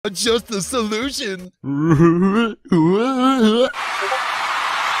Just the solution.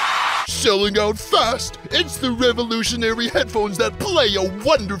 Selling out fast. It's the revolutionary headphones that play a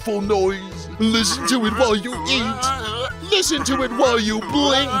wonderful noise. Listen to it while you eat. Listen to it while you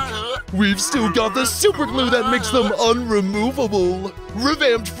blink. We've still got the super glue that makes them unremovable.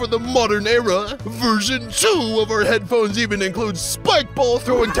 Revamped for the modern era, version 2 of our headphones even includes spike ball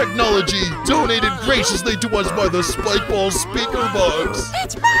throwing technology, donated graciously to us by the Spike Ball speaker box.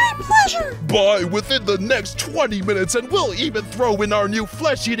 It's my pleasure. Buy within the next 20 minutes and we'll even throw in our new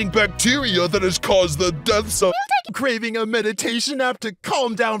flesh-eating bacteria that has caused the deaths of— Craving a meditation app to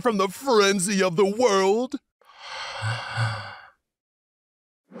calm down from the frenzy of the world?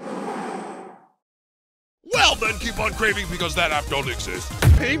 Well, then keep on craving because that app don't exist.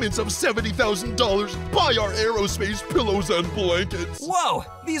 Payments of $70,000. Buy our aerospace pillows and blankets. Whoa,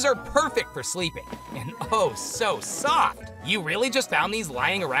 these are perfect for sleeping. And oh, so soft. You really just found these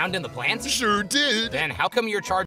lying around in the plants? Sure did. Then how come you're charging